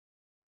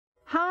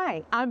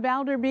Hi, I'm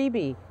Valder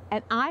Beebe,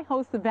 and I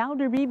host the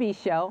Valder Beebe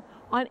Show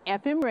on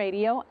FM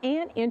radio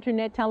and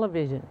internet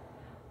television.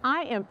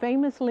 I am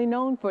famously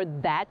known for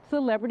That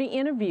Celebrity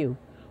Interview,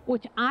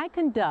 which I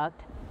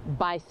conduct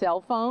by cell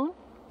phone,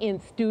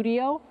 in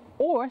studio,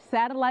 or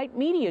satellite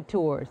media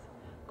tours.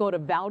 Go to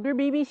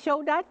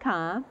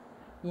valderbebeshow.com,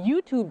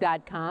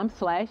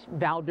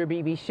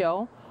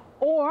 youtube.com/valderbebeshow,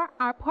 or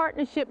our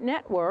partnership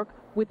network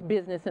with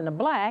Business in the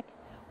Black,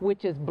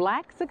 which is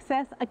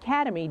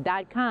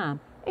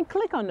blacksuccessacademy.com, and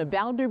click on the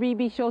Valder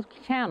Beebe Show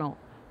channel.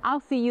 I'll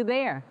see you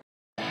there.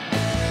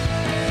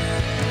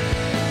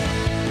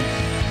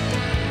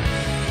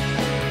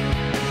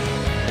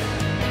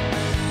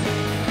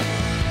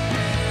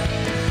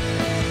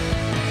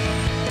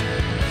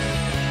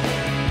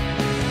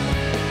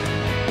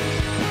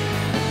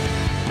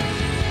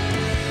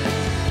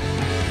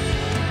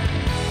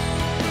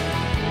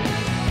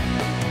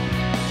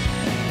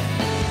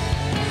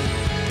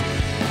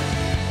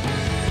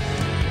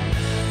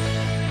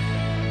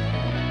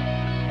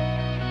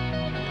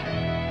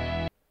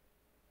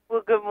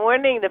 Well, good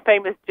morning, the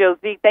famous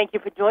Josie. Thank you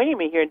for joining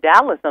me here in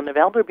Dallas on the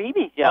Valder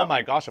Beebe Show. Oh,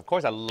 my gosh, of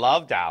course. I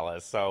love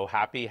Dallas. So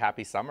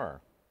happy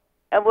summer.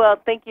 Well,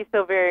 thank you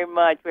so very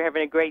much. We're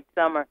having a great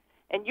summer.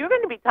 And you're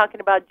going to be talking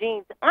about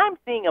jeans. I'm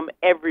seeing them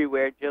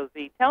everywhere,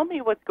 Josie. Tell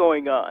me what's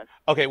going on.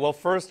 Okay, well,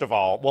 first of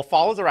all,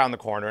 fall's around the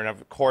corner, and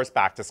of course,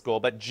 back to school.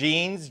 But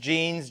jeans.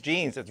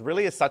 It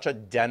really is such a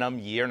denim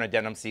year and a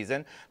denim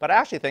season. But I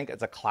actually think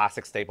it's a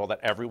classic staple that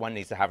everyone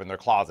needs to have in their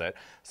closet.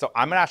 So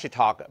I'm going to actually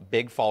talk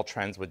big fall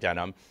trends with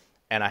denim.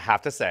 And I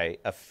have to say,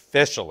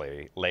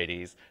 officially,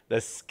 ladies, the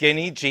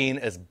skinny jean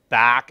is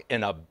back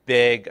in a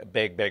big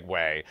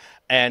way.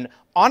 And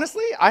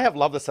honestly, I have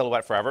loved the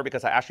silhouette forever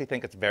because I actually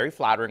think it's very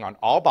flattering on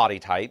all body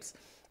types,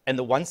 and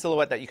the one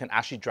silhouette that you can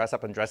actually dress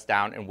up and dress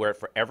down and wear it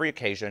for every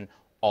occasion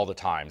all the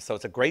time. So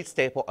it's a great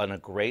staple and a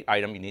great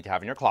item you need to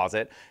have in your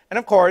closet. And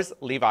of course,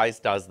 Levi's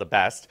does the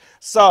best.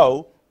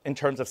 So in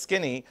terms of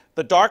skinny,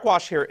 the dark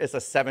wash here is a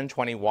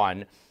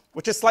 721.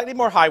 Which is slightly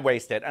more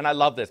high-waisted, and I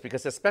love this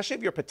because especially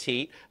if you're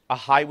petite, a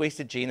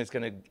high-waisted jean is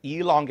going to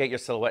elongate your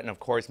silhouette and, of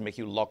course, make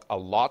you look a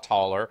lot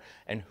taller.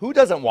 And who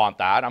doesn't want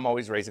that? I'm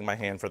always raising my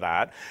hand for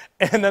that.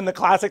 And then the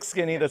classic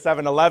skinny, the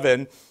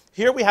 711,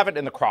 here we have it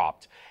in the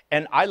cropped.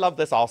 And I love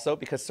this also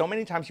because so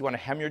many times you want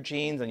to hem your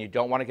jeans and you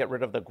don't want to get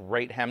rid of the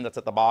great hem that's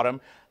at the bottom.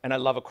 And I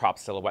love a cropped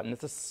silhouette. And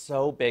this is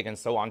so big and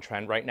so on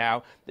trend right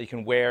now that you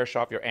can wear,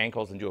 show off your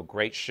ankles, and do a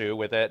great shoe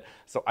with it.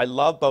 So I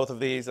love both of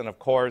these, and of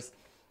course,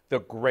 the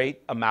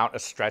great amount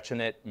of stretch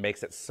in it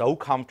makes it so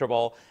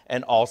comfortable,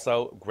 and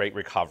also great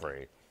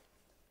recovery.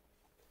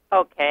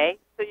 Okay,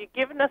 so you're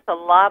giving us a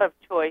lot of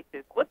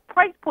choices. What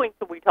price points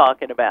are we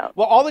talking about?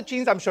 Well, all the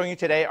jeans I'm showing you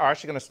today are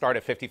actually going to start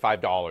at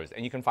 $55,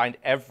 and you can find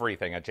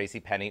everything at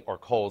JCPenney or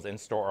Kohl's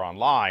in-store or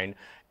online,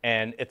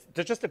 and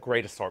there's just a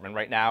great assortment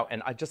right now,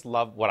 and I just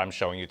love what I'm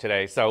showing you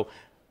today. So,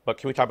 but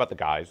can we talk about the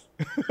guys?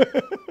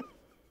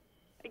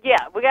 Yeah,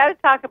 we got to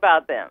talk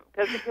about them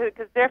because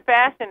their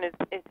fashion is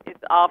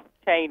off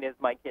chain, as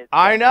my kids say.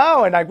 I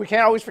know, and we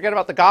can't always forget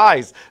about the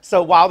guys.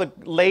 So while the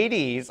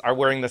ladies are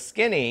wearing the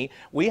skinny,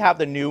 we have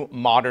the new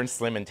modern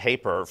slim and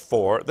taper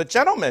for the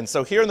gentlemen.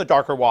 So here in the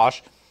darker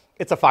wash,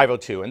 it's a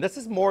 502, and this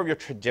is more of your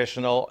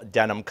traditional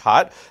denim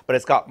cut, but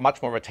it's got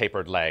much more of a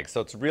tapered leg. So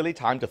it's really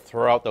time to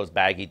throw out those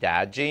baggy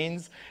dad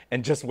jeans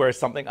and just wear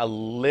something a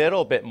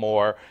little bit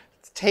more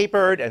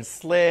tapered and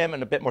slim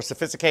and a bit more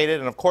sophisticated.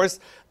 And of course,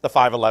 the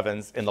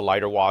 511s in the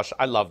lighter wash.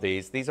 I love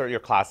these. These are your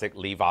classic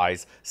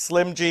Levi's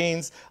slim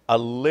jeans, a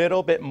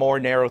little bit more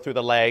narrow through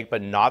the leg,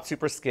 but not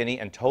super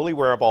skinny and totally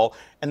wearable.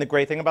 And the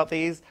great thing about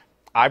these,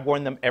 I've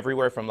worn them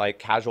everywhere from like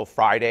casual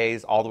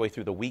Fridays all the way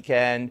through the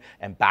weekend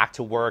and back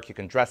to work. You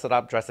can dress it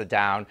up, dress it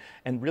down.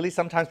 And really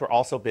sometimes we're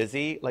all so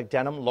busy, like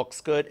denim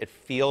looks good, it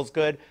feels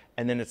good,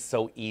 and then it's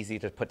so easy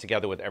to put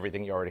together with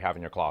everything you already have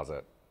in your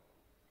closet.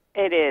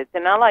 It is,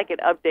 and I like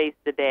it updates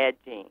the dad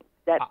jeans.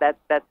 That's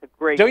a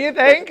great. Don't you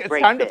think? It's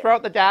time fit. to throw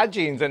out the dad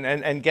jeans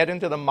and get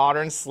into the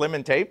modern slim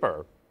and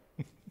taper.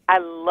 I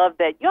love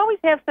that. You always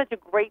have such a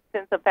great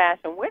sense of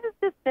fashion. Where does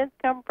this sense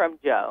come from,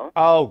 Joe?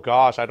 Oh,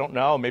 gosh, I don't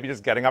know. Maybe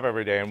just getting up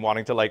every day and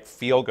wanting to, like,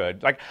 feel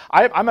good. Like,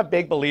 I'm a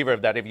big believer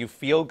that if you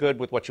feel good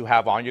with what you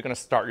have on, you're going to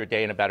start your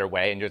day in a better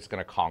way, and you're just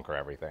going to conquer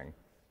everything.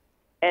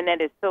 And that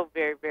is so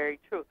very,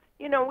 very true.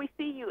 You know, we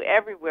see you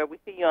everywhere. We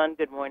see you on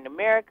Good Morning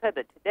America,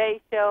 the Today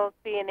Show,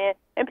 CNN,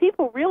 and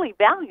people really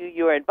value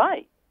your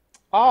advice.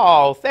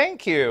 Oh,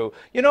 thank you.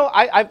 You know,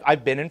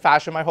 I've been in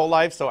fashion my whole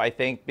life, so I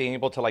think being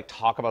able to like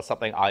talk about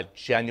something I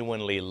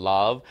genuinely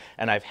love,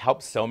 and I've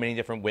helped so many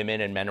different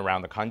women and men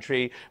around the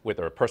country with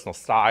their personal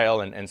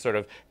style and sort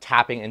of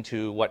tapping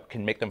into what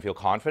can make them feel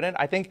confident.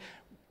 I think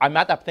I'm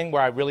at that thing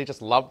where I really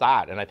just love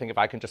that, and I think if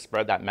I can just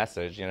spread that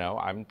message, you know,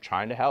 I'm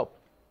trying to help.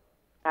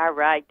 All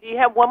right. Do you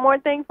have one more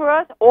thing for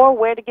us, or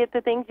where to get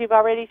the things you've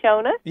already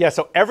shown us? Yeah,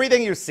 so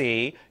everything you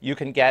see, you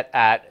can get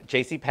at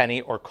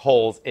JCPenney or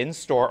Kohl's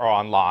in-store or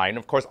online.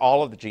 Of course,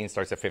 all of the jeans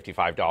starts at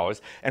 $55.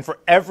 And for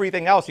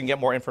everything else, you can get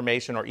more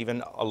information or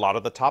even a lot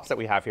of the tops that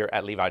we have here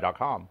at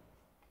Levi.com.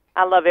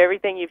 I love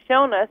everything you've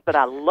shown us, but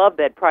I love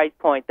that price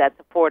point. That's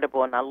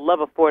affordable, and I love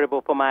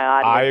affordable for my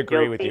audience. I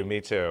agree with Josie, you.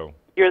 Me too.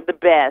 you're the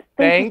best.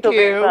 Thank you so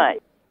very much.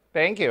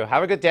 Thank you.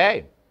 Have a good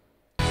day.